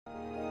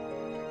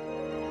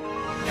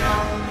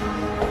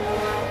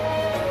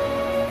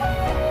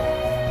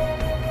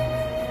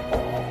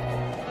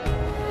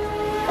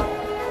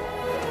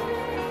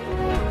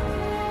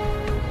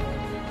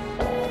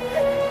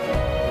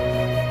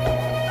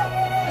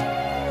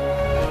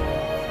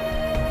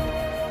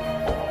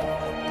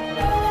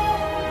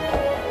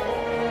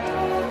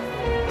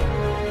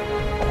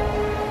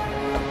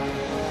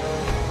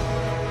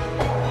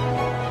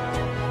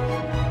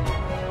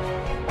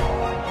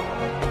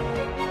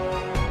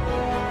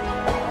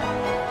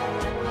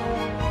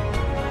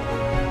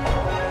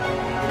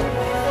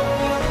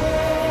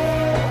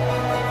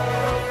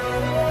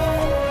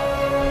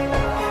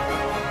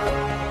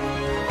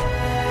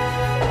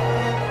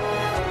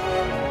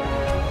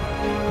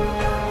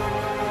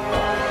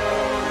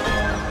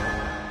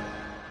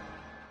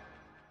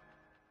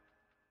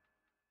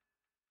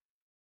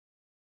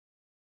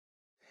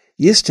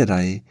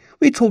Yesterday,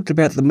 we talked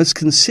about the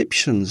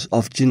misconceptions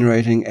of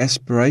generating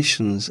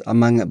aspirations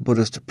among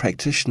Buddhist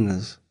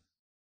practitioners.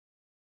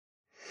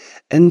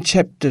 In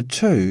Chapter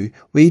 2,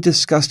 we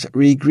discussed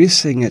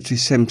regressing to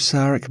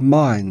samsaric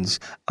minds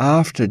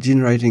after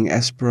generating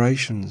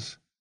aspirations.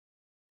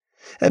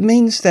 It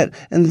means that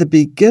in the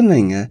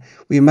beginning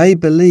we may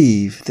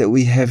believe that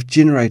we have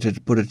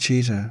generated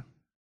bodhicitta.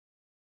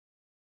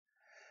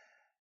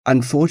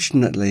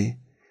 Unfortunately,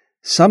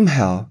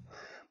 somehow,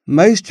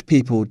 most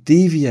people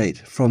deviate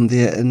from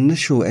their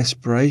initial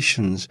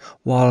aspirations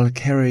while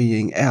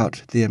carrying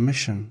out their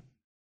mission.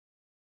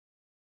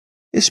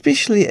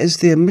 Especially as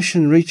their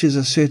mission reaches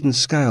a certain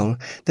scale,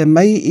 they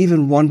may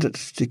even want it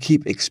to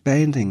keep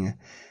expanding,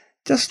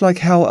 just like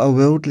how a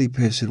worldly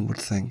person would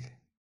think.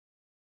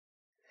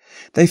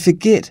 They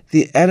forget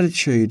the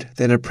attitude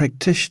that a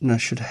practitioner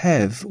should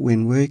have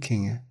when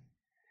working.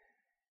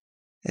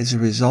 As a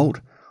result,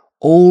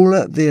 all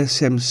their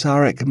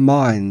samsaric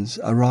minds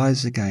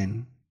arise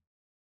again.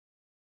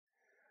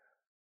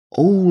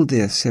 All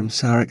their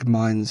samsaric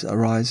minds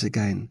arise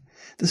again.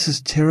 This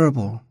is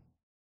terrible.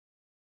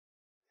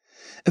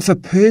 If a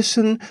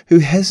person who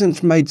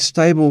hasn't made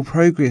stable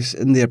progress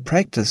in their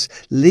practice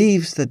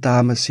leaves the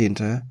Dharma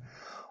center,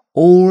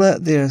 all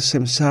their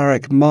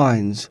samsaric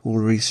minds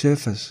will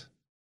resurface.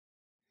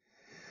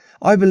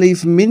 I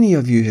believe many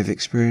of you have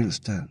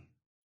experienced it.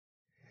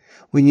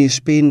 When you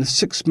spend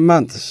 6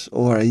 months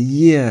or a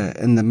year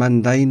in the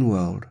mundane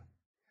world,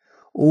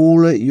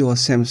 all your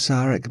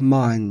samsaric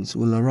minds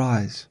will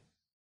arise.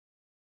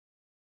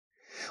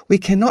 We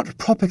cannot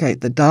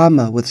propagate the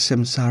Dharma with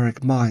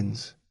samsaric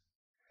minds.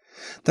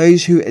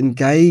 Those who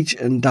engage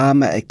in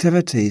Dharma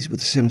activities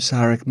with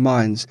samsaric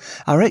minds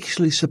are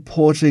actually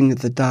supporting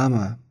the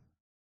Dharma.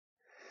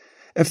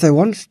 If they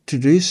want to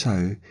do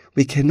so,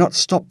 we cannot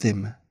stop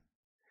them.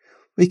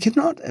 We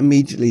cannot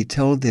immediately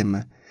tell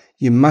them,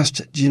 you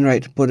must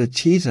generate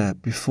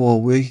bodhicitta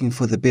before working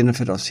for the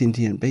benefit of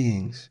sentient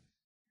beings.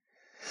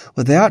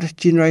 Without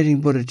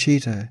generating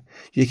bodhicitta,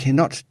 you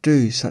cannot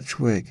do such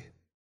work.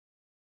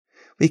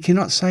 We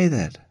cannot say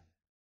that.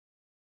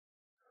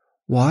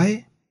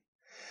 Why?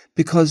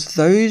 Because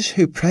those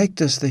who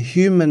practice the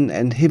human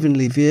and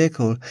heavenly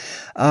vehicle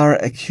are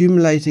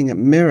accumulating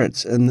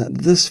merits in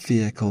this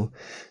vehicle,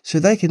 so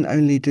they can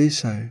only do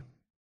so.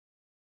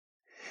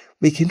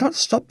 We cannot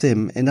stop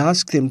them and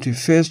ask them to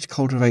first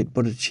cultivate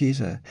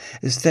bodhicitta,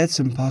 as that's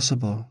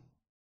impossible.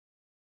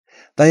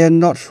 They are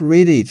not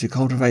ready to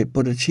cultivate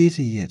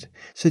bodhicitta yet,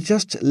 so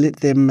just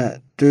let them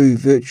do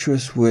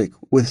virtuous work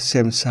with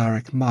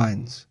samsaric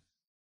minds.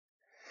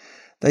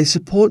 They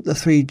support the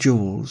 3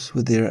 jewels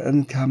with their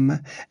income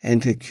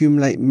and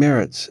accumulate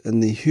merits in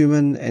the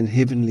human and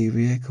heavenly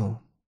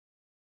vehicle.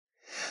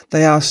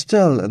 They are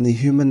still in the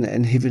human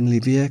and heavenly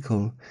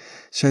vehicle,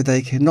 so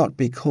they cannot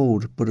be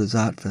called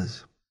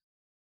bodhisattvas.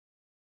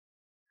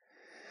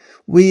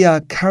 We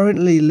are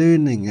currently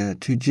learning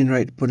to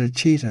generate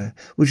bodhicitta,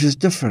 which is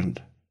different.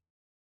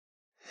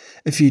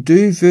 If you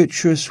do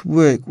virtuous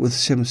work with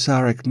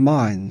samsaric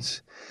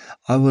minds,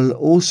 I will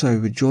also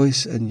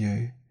rejoice in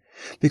you,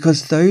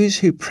 because those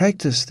who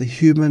practice the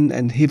human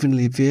and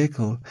heavenly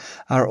vehicle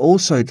are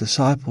also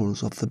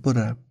disciples of the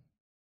Buddha.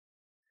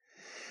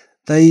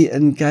 They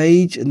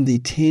engage in the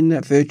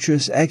 10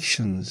 virtuous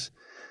actions,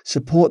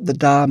 support the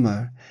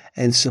Dharma,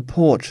 and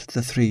support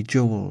the 3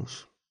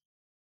 jewels.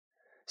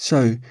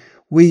 So,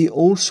 we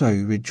also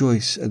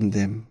rejoice in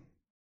them.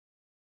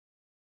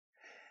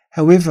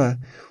 However,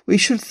 we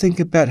should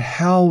think about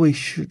how we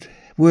should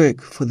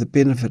work for the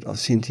benefit of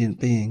sentient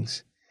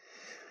beings.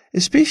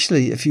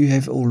 Especially if you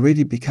have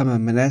already become a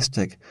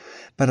monastic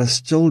but are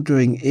still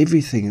doing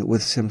everything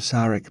with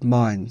samsaric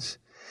minds,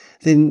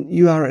 then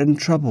you are in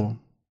trouble.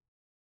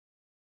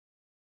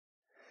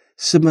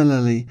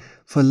 Similarly,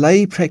 for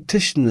lay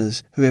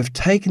practitioners who have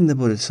taken the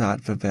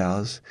bodhisattva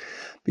vows,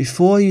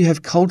 before you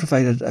have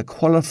cultivated a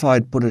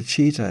qualified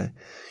bodhicitta,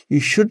 you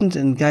shouldn't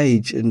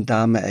engage in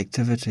Dharma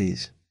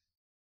activities.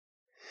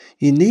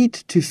 You need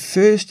to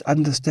first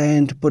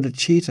understand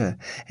bodhicitta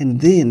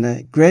and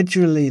then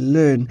gradually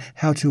learn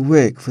how to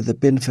work for the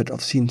benefit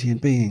of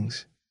sentient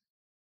beings.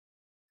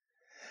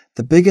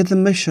 The bigger the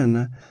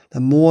mission,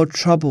 the more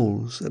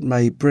troubles it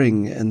may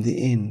bring in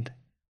the end.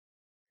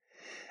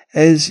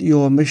 As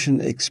your mission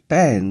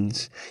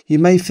expands, you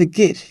may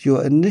forget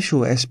your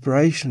initial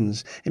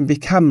aspirations and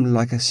become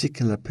like a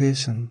secular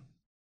person.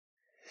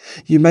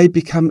 You may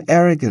become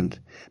arrogant,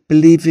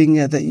 believing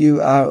that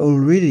you are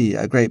already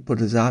a great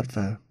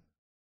bodhisattva.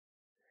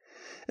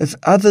 If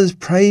others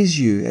praise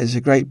you as a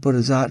great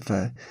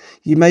bodhisattva,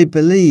 you may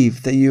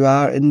believe that you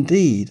are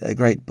indeed a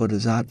great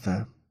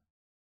bodhisattva.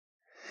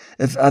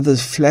 If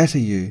others flatter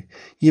you,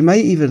 you may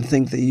even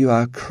think that you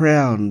are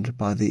crowned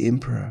by the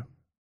emperor.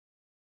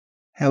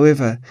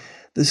 However,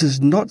 this is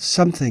not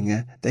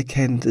something that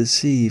can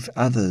deceive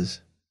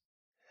others.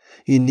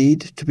 You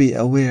need to be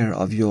aware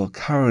of your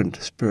current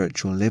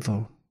spiritual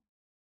level.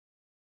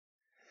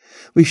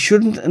 We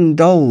shouldn't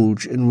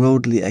indulge in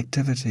worldly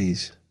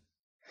activities.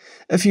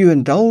 If you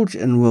indulge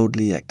in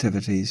worldly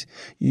activities,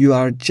 you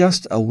are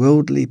just a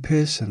worldly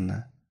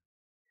person.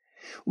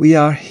 We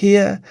are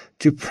here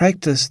to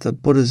practice the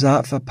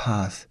Bodhisattva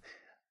path,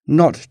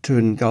 not to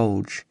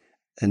indulge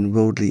in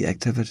worldly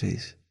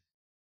activities.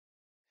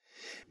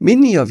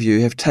 Many of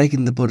you have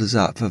taken the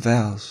Bodhisattva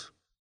vows.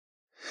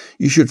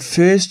 You should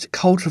first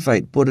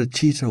cultivate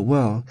bodhicitta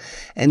well,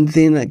 and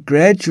then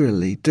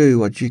gradually do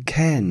what you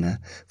can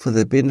for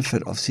the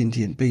benefit of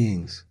sentient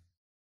beings.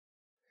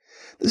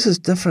 This is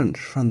different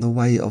from the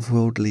way of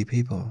worldly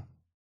people.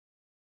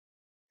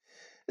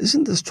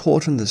 Isn't this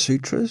taught in the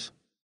sutras?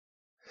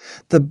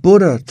 The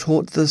Buddha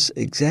taught this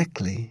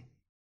exactly.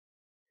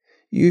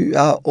 You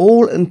are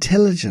all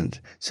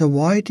intelligent, so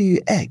why do you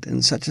act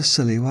in such a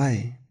silly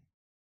way?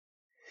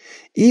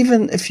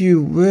 Even if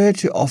you were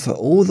to offer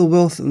all the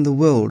wealth in the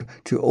world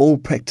to all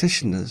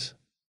practitioners,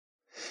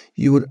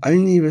 you would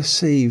only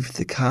receive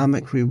the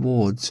karmic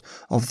rewards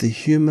of the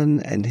human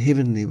and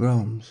heavenly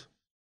realms.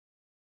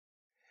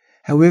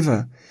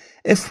 However,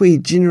 if we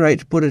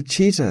generate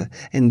bodhicitta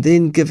and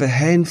then give a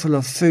handful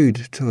of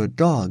food to a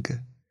dog,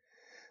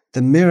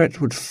 the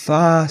merit would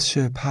far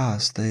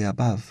surpass the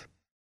above.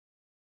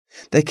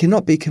 They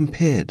cannot be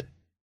compared.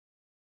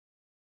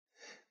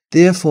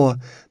 Therefore,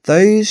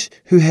 those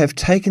who have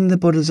taken the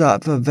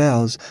Bodhisattva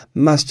vows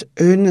must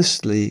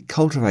earnestly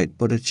cultivate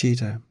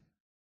bodhicitta.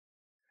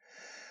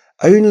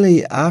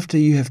 Only after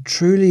you have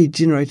truly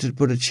generated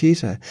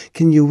bodhicitta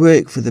can you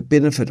work for the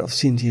benefit of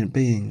sentient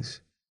beings.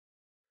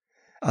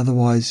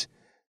 Otherwise,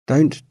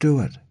 don't do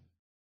it.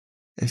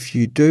 If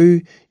you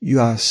do,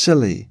 you are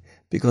silly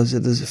because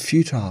it is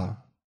futile.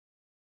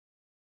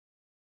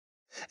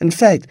 In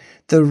fact,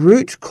 the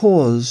root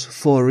cause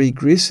for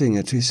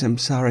regressing to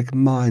samsaric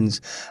minds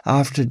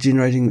after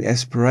generating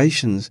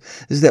aspirations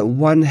is that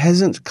one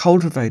hasn't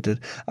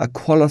cultivated a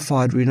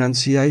qualified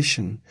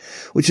renunciation,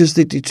 which is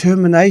the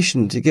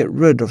determination to get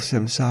rid of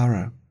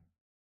samsara.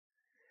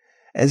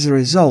 As a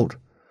result,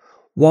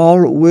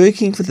 while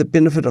working for the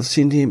benefit of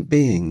sentient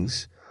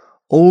beings,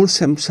 all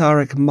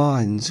samsaric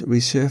minds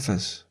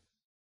resurface.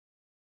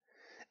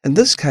 In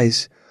this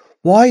case,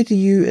 why do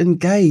you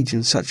engage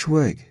in such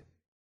work?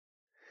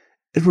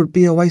 It would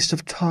be a waste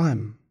of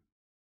time.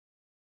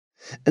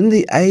 In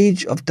the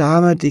age of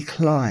Dharma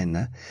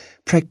decline,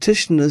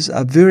 practitioners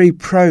are very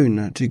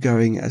prone to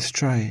going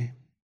astray.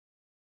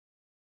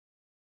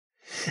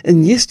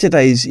 In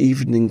yesterday's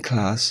evening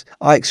class,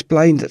 I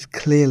explained it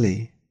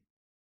clearly.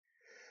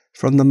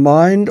 From the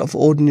mind of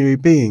ordinary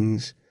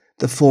beings,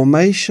 the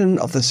formation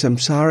of the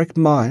samsaric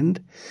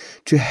mind,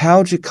 to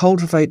how to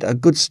cultivate a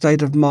good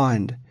state of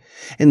mind,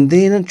 and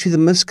then to the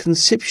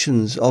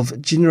misconceptions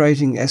of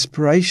generating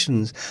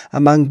aspirations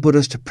among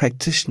Buddhist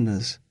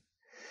practitioners,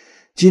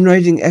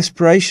 generating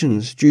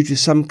aspirations due to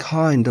some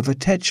kind of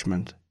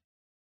attachment.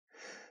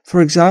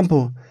 For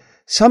example,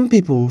 some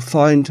people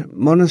find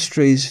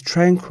monasteries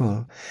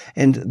tranquil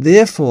and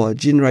therefore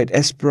generate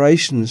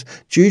aspirations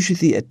due to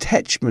the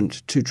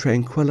attachment to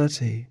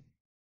tranquility.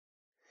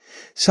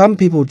 Some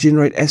people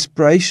generate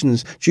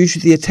aspirations due to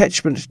the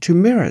attachment to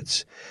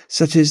merits,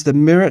 such as the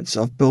merits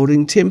of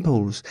building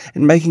temples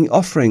and making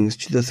offerings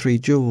to the three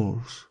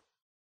jewels.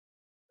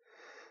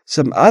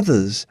 Some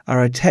others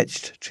are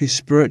attached to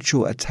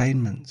spiritual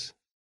attainments.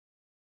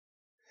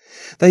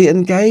 They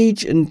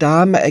engage in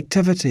Dharma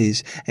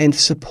activities and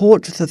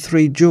support the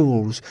three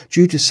jewels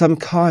due to some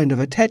kind of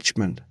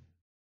attachment.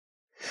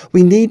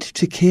 We need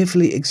to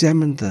carefully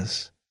examine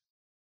this.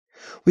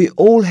 We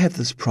all have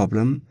this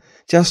problem,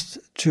 just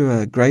to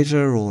a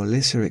greater or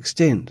lesser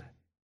extent.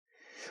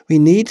 We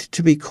need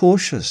to be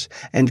cautious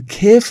and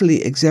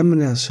carefully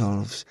examine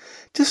ourselves,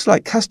 just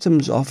like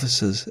customs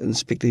officers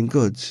inspecting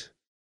goods.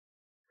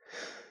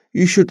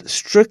 You should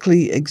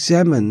strictly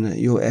examine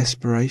your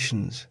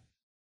aspirations.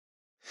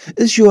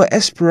 Is your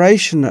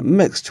aspiration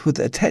mixed with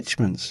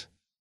attachments?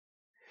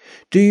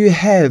 Do you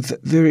have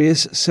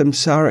various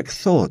samsaric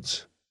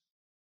thoughts?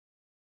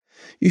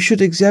 You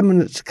should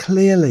examine it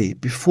clearly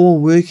before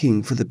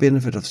working for the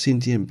benefit of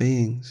sentient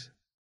beings.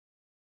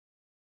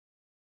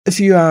 If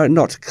you are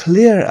not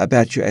clear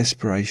about your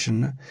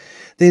aspiration,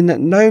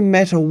 then no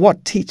matter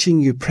what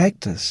teaching you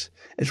practice,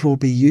 it will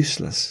be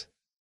useless.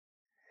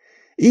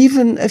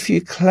 Even if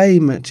you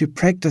claim to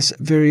practice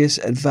various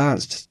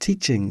advanced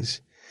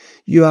teachings,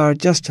 you are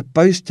just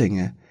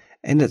boasting,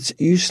 and it's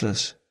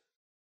useless.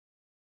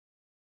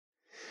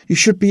 You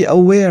should be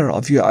aware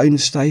of your own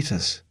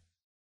status.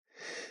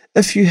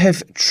 If you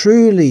have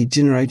truly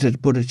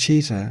generated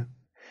bodhicitta,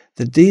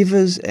 the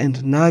devas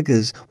and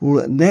nagas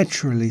will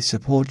naturally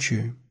support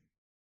you.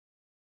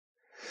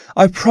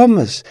 I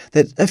promise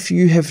that if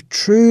you have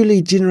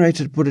truly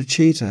generated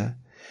bodhicitta,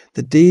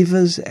 the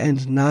devas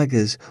and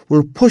nagas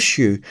will push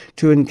you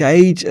to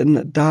engage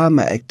in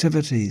Dharma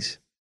activities.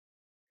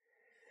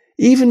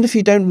 Even if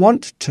you don't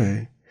want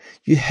to,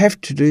 you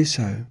have to do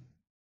so.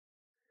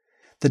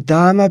 The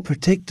Dharma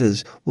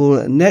protectors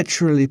will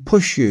naturally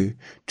push you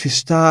to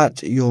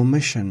start your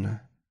mission.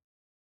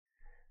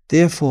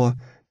 Therefore,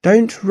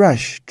 don't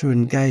rush to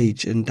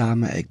engage in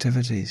Dharma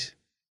activities.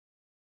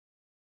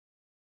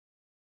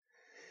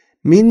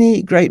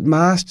 Many great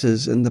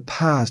masters in the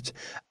past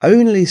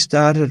only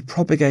started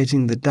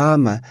propagating the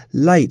Dharma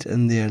late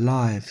in their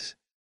lives.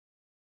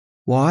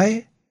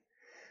 Why?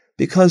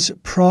 Because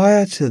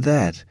prior to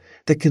that,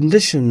 the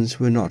conditions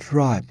were not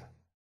ripe.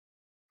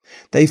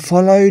 They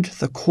followed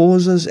the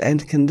causes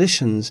and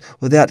conditions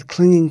without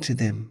clinging to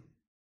them.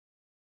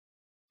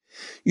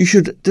 You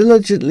should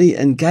diligently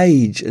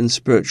engage in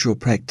spiritual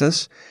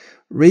practice,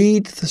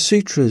 read the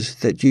sutras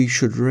that you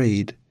should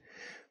read,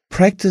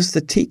 practice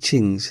the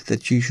teachings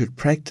that you should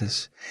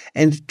practice,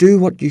 and do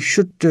what you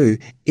should do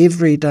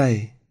every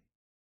day.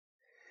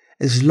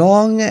 As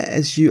long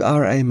as you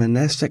are a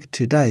monastic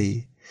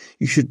today,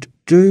 you should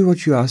do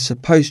what you are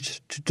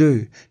supposed to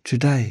do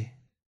today.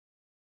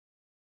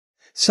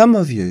 Some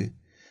of you,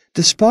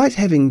 despite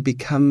having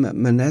become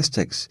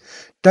monastics,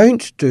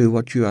 don't do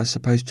what you are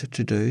supposed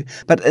to do,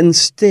 but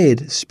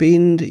instead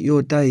spend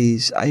your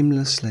days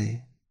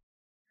aimlessly.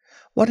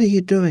 What are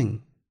you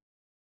doing?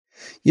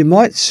 You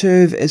might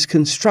serve as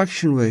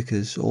construction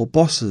workers or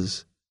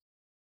bosses.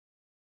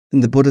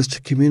 In the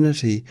Buddhist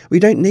community, we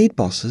don't need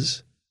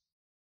bosses.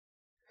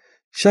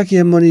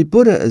 Shakyamuni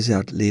Buddha is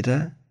our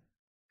leader.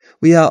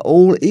 We are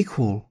all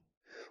equal.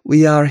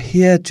 We are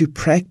here to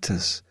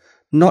practice,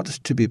 not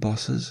to be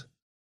bosses.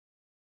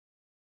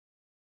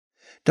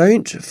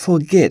 Don't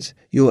forget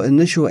your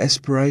initial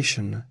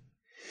aspiration.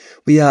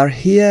 We are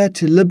here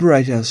to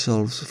liberate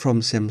ourselves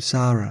from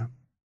samsara.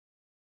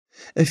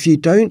 If you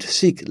don't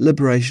seek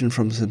liberation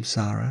from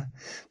samsara,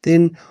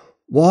 then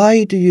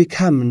why do you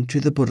come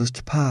to the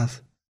Buddhist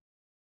path?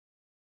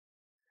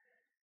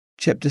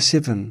 Chapter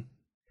 7.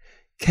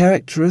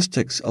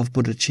 Characteristics of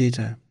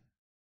Bodhicitta.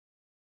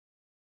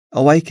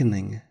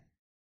 Awakening.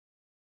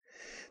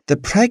 The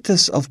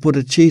practice of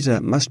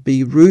bodhicitta must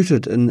be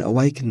rooted in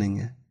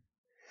awakening.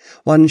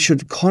 One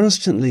should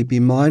constantly be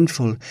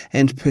mindful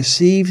and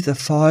perceive the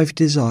 5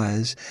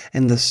 desires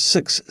and the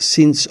 6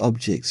 sense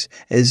objects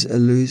as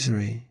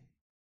illusory.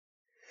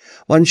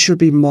 One should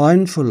be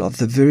mindful of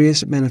the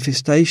various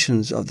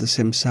manifestations of the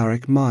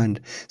samsaric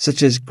mind,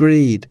 such as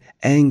greed,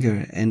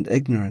 anger, and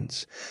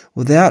ignorance,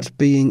 without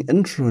being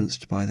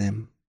influenced by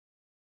them.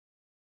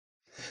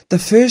 The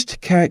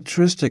first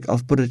characteristic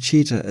of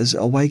bodhicitta is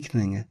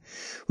awakening,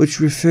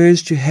 which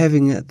refers to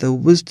having the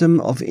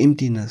wisdom of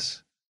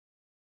emptiness.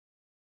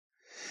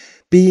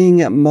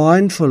 Being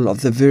mindful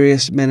of the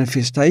various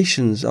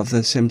manifestations of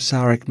the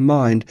samsaric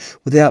mind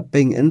without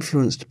being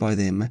influenced by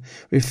them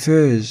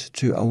refers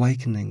to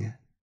awakening.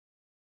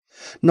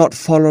 Not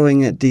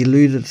following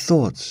deluded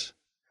thoughts,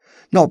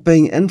 not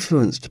being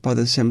influenced by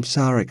the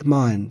samsaric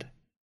mind.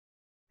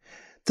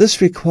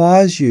 This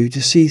requires you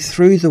to see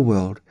through the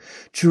world,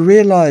 to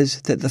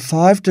realize that the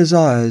 5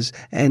 desires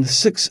and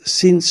 6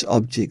 sense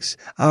objects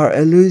are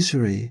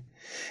illusory,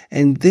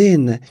 and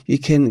then you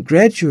can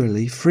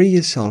gradually free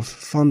yourself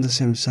from the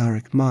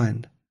samsaric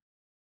mind.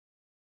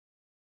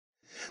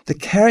 The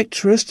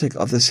characteristic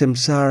of the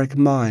samsaric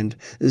mind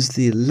is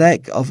the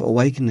lack of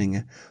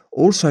awakening,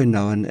 also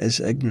known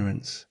as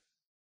ignorance.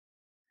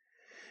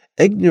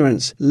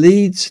 Ignorance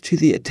leads to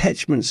the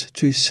attachments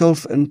to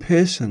self in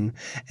person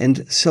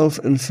and self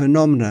in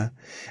phenomena,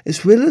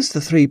 as well as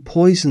the 3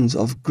 poisons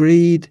of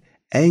greed,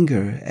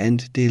 anger,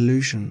 and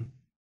delusion.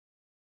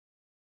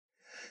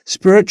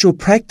 Spiritual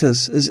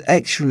practice is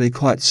actually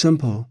quite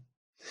simple.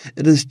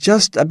 It is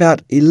just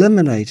about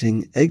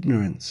eliminating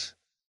ignorance.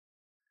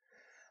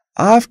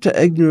 After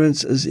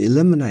ignorance is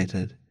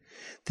eliminated,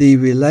 the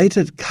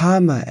related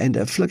karma and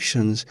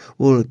afflictions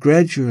will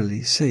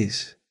gradually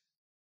cease.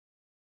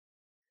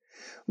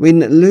 When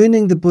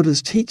learning the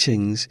Buddha's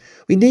teachings,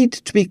 we need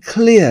to be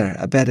clear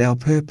about our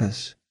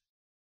purpose.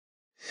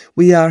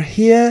 We are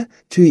here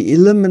to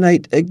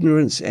eliminate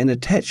ignorance and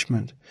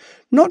attachment,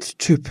 not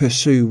to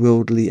pursue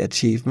worldly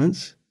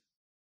achievements.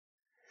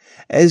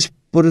 As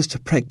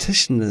Buddhist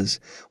practitioners,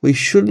 we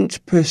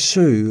shouldn't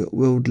pursue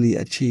worldly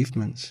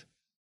achievements.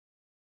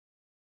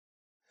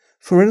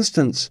 For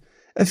instance,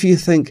 if you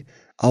think,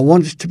 I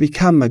want to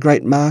become a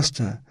great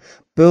master,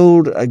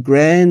 build a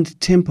grand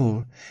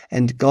temple,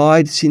 and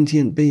guide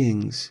sentient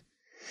beings,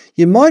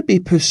 you might be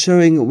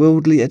pursuing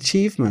worldly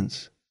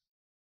achievements.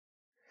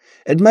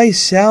 It may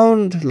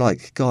sound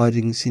like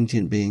guiding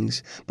sentient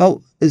beings, but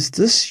is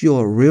this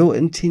your real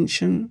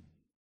intention?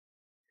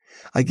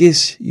 I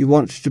guess you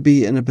want to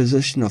be in a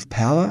position of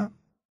power?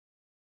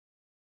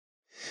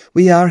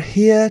 We are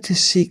here to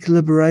seek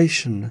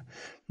liberation,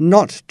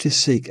 not to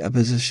seek a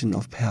position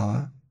of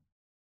power.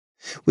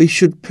 We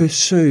should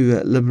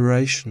pursue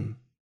liberation.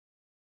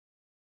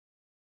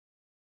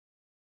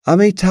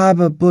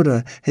 Amitabha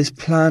Buddha has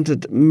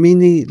planted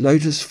many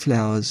lotus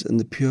flowers in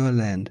the Pure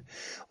Land,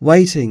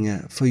 waiting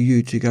for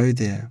you to go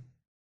there.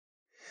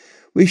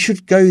 We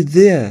should go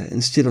there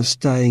instead of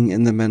staying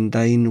in the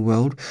mundane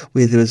world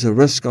where there is a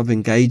risk of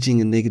engaging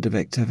in negative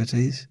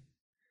activities.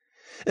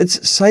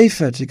 It's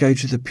safer to go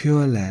to the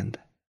Pure Land.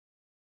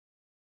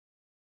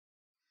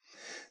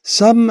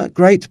 Some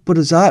great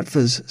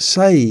Bodhisattvas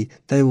say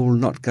they will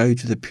not go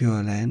to the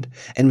Pure Land,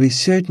 and we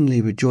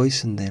certainly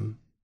rejoice in them.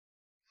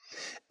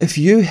 If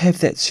you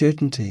have that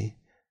certainty,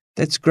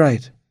 that's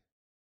great.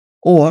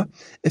 Or,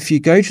 if you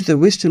go to the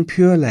Western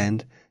Pure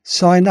Land,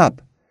 sign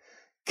up,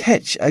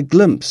 catch a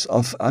glimpse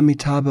of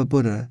Amitabha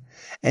Buddha,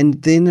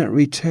 and then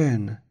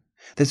return.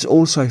 That's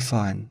also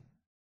fine.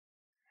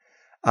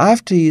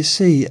 After you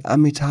see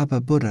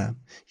Amitabha Buddha,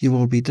 you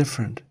will be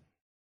different.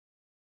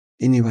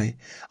 Anyway,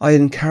 I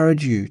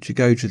encourage you to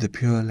go to the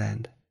Pure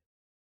Land.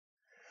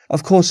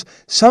 Of course,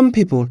 some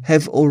people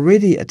have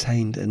already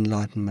attained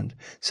enlightenment,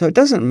 so it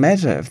doesn't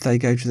matter if they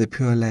go to the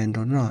Pure Land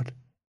or not.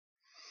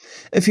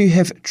 If you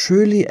have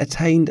truly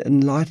attained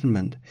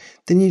enlightenment,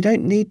 then you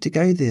don't need to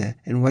go there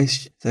and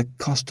waste the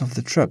cost of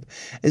the trip,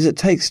 as it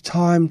takes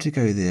time to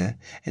go there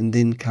and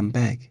then come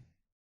back.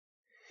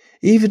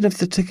 Even if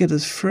the ticket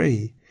is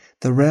free,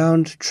 the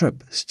round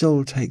trip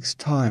still takes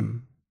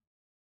time.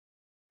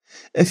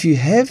 If you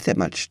have that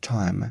much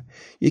time,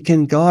 you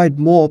can guide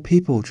more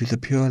people to the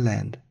Pure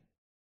Land.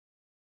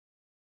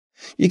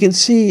 You can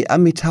see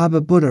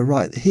Amitabha Buddha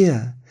right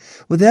here,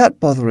 without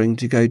bothering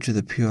to go to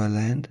the Pure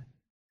Land.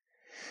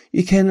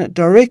 You can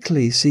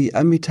directly see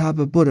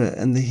Amitabha Buddha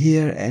in the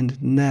here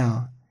and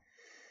now.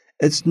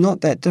 It's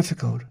not that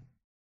difficult.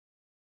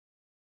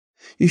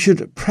 You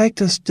should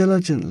practice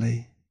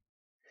diligently.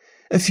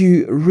 If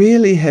you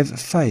really have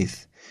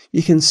faith,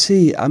 you can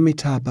see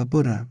Amitabha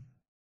Buddha.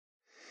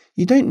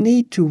 You don't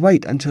need to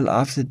wait until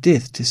after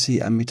death to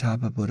see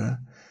Amitabha Buddha,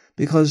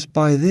 because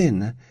by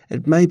then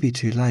it may be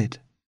too late.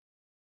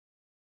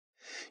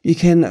 You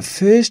can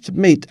first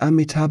meet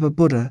Amitabha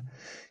Buddha,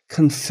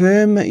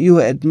 confirm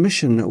your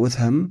admission with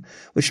him,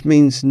 which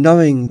means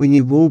knowing when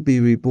you will be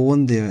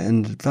reborn there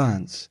in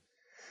advance.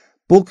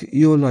 Book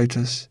your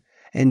lotus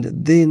and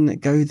then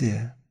go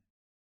there.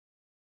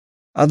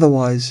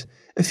 Otherwise,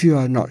 if you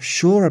are not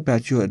sure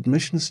about your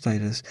admission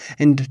status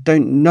and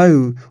don't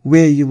know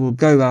where you will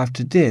go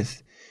after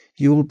death,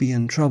 you will be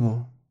in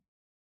trouble.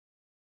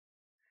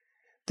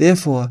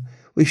 Therefore,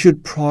 we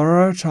should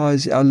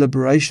prioritize our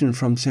liberation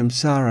from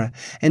samsara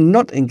and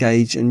not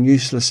engage in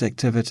useless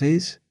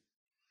activities.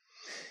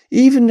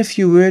 Even if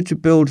you were to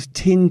build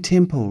 10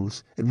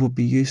 temples, it would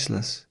be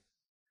useless.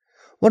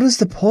 What is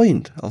the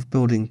point of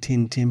building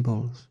 10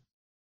 temples?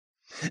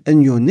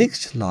 In your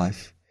next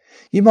life,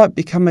 you might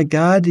become a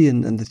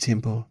guardian in the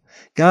temple,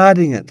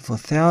 guarding it for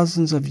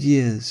thousands of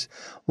years,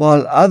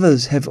 while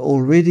others have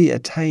already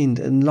attained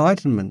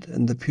enlightenment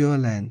in the Pure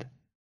Land.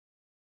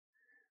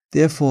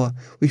 Therefore,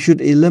 we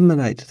should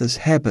eliminate this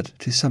habit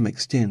to some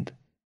extent.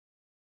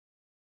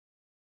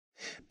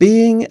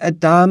 Being a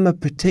Dharma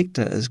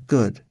protector is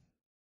good.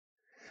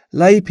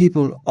 Lay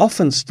people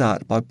often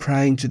start by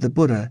praying to the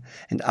Buddha,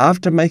 and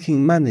after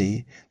making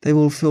money, they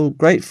will feel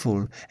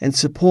grateful and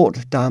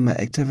support Dharma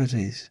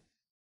activities.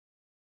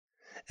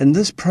 In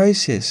this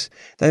process,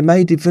 they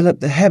may develop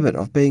the habit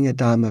of being a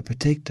Dharma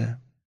protector.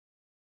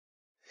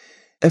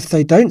 If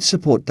they don't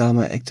support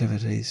Dharma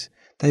activities,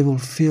 they will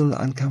feel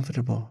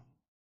uncomfortable.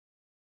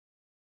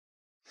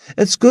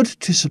 It's good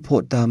to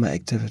support Dharma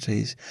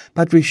activities,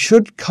 but we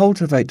should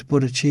cultivate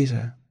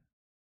bodhicitta.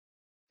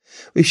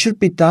 We should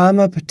be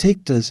Dharma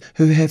protectors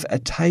who have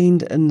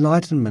attained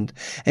enlightenment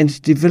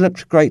and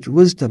developed great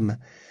wisdom,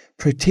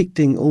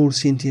 protecting all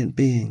sentient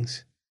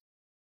beings.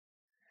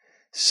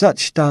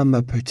 Such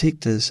Dharma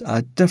protectors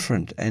are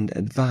different and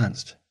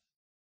advanced.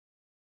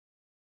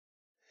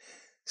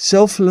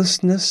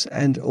 Selflessness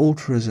and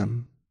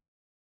altruism.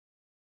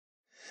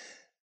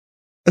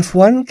 If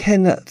one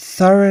can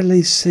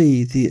thoroughly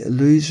see the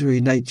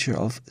illusory nature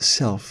of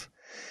self,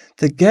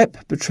 the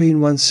gap between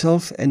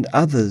oneself and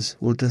others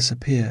will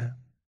disappear.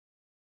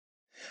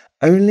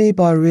 Only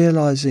by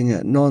realizing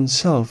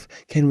non-self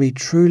can we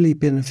truly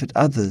benefit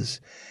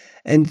others,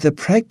 and the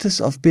practice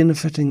of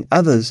benefiting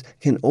others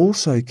can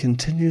also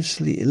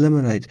continuously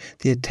eliminate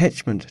the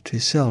attachment to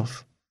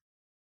self.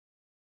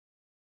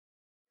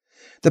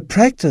 The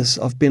practice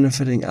of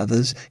benefiting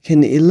others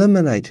can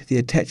eliminate the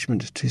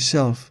attachment to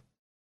self.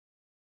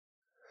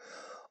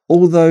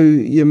 Although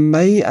you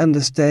may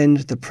understand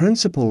the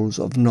principles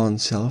of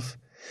non-self,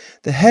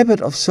 the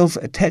habit of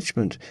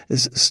self-attachment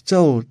is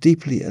still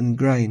deeply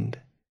ingrained.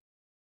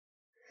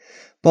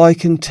 By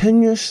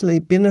continuously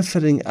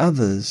benefiting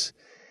others,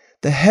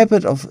 the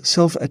habit of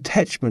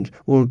self-attachment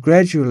will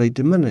gradually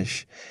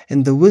diminish,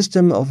 and the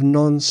wisdom of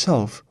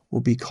non-self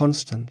will be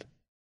constant.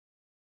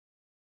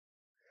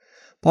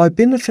 By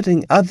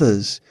benefiting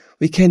others,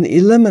 we can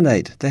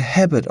eliminate the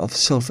habit of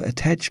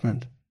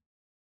self-attachment.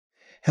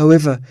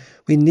 However,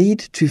 we need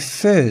to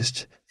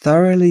first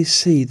thoroughly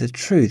see the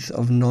truth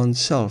of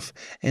non-self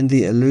and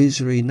the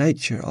illusory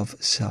nature of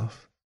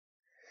self.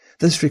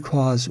 This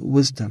requires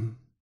wisdom.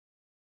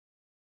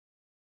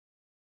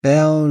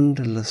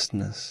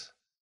 Boundlessness.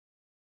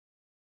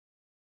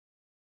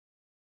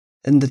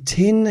 In the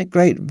 10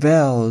 great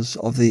vows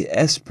of the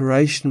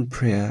aspiration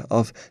prayer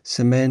of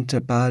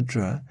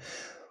Samantabhadra,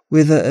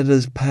 whether it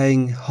is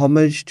paying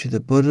homage to the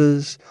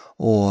Buddhas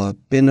or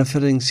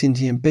benefiting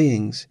sentient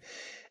beings,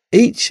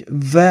 each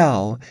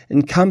vow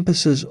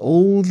encompasses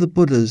all the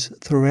Buddhas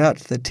throughout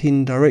the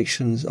 10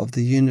 directions of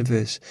the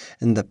universe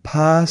in the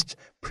past,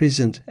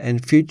 present,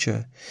 and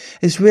future,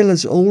 as well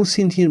as all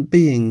sentient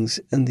beings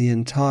in the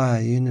entire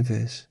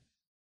universe.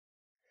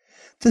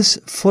 This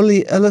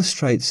fully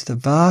illustrates the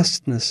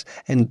vastness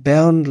and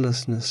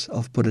boundlessness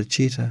of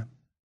bodhicitta.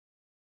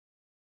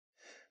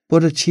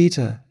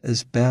 Bodhicitta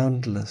is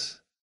boundless.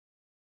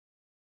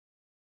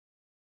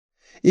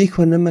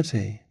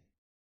 Equanimity.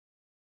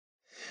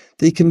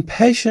 The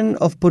compassion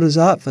of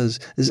bodhisattvas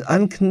is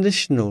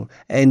unconditional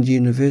and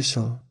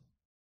universal.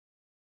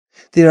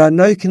 There are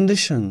no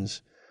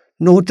conditions,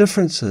 nor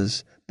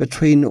differences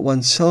between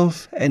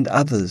oneself and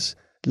others,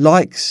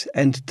 likes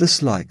and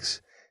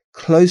dislikes,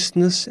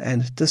 closeness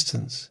and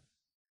distance.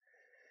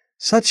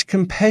 Such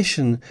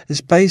compassion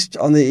is based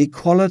on the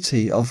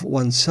equality of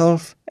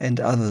oneself and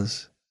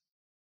others.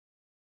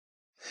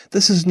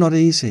 This is not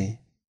easy.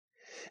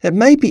 It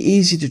may be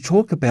easy to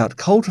talk about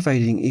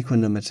cultivating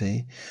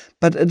equanimity,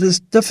 but it is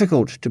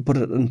difficult to put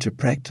it into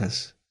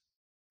practice.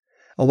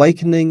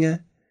 Awakening,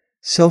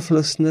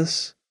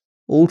 selflessness,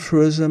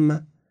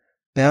 altruism,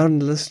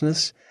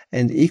 boundlessness,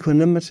 and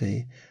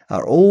equanimity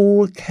are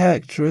all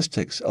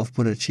characteristics of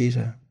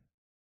bodhicitta.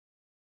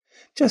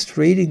 Just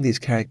reading these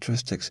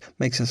characteristics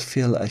makes us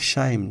feel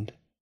ashamed.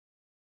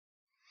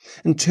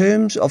 In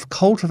terms of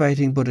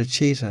cultivating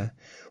bodhicitta,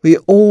 we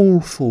all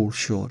fall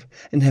short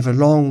and have a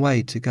long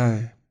way to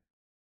go.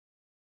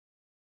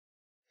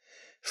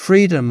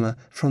 Freedom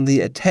from the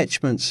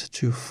attachments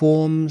to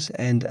forms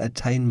and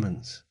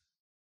attainments.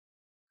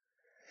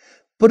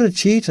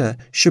 Bodhicitta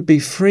should be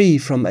free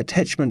from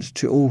attachment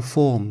to all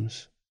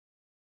forms.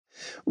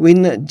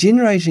 When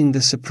generating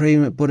the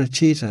supreme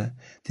bodhicitta,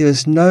 there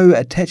is no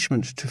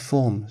attachment to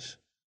forms.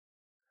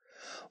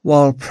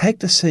 While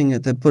practicing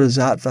the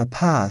bodhisattva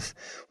path,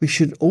 we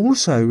should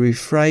also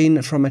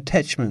refrain from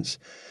attachments,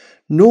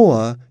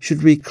 nor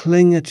should we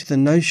cling to the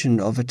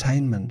notion of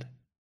attainment.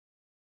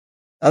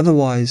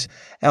 Otherwise,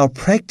 our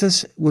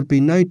practice would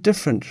be no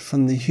different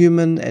from the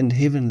human and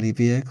heavenly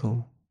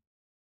vehicle.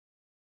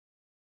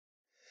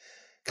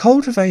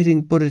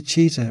 Cultivating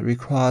bodhicitta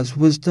requires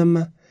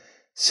wisdom,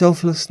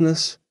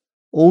 selflessness,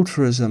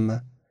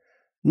 altruism,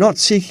 not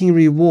seeking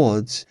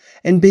rewards,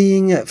 and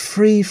being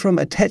free from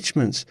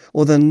attachments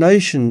or the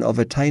notion of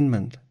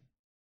attainment.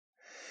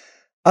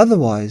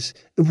 Otherwise,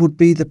 it would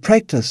be the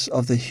practice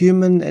of the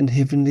human and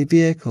heavenly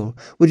vehicle,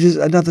 which is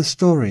another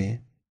story.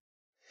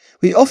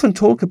 We often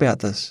talk about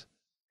this.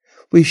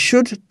 We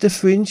should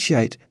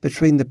differentiate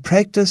between the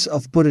practice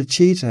of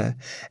bodhicitta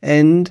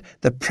and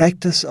the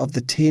practice of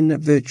the 10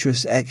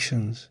 virtuous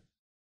actions.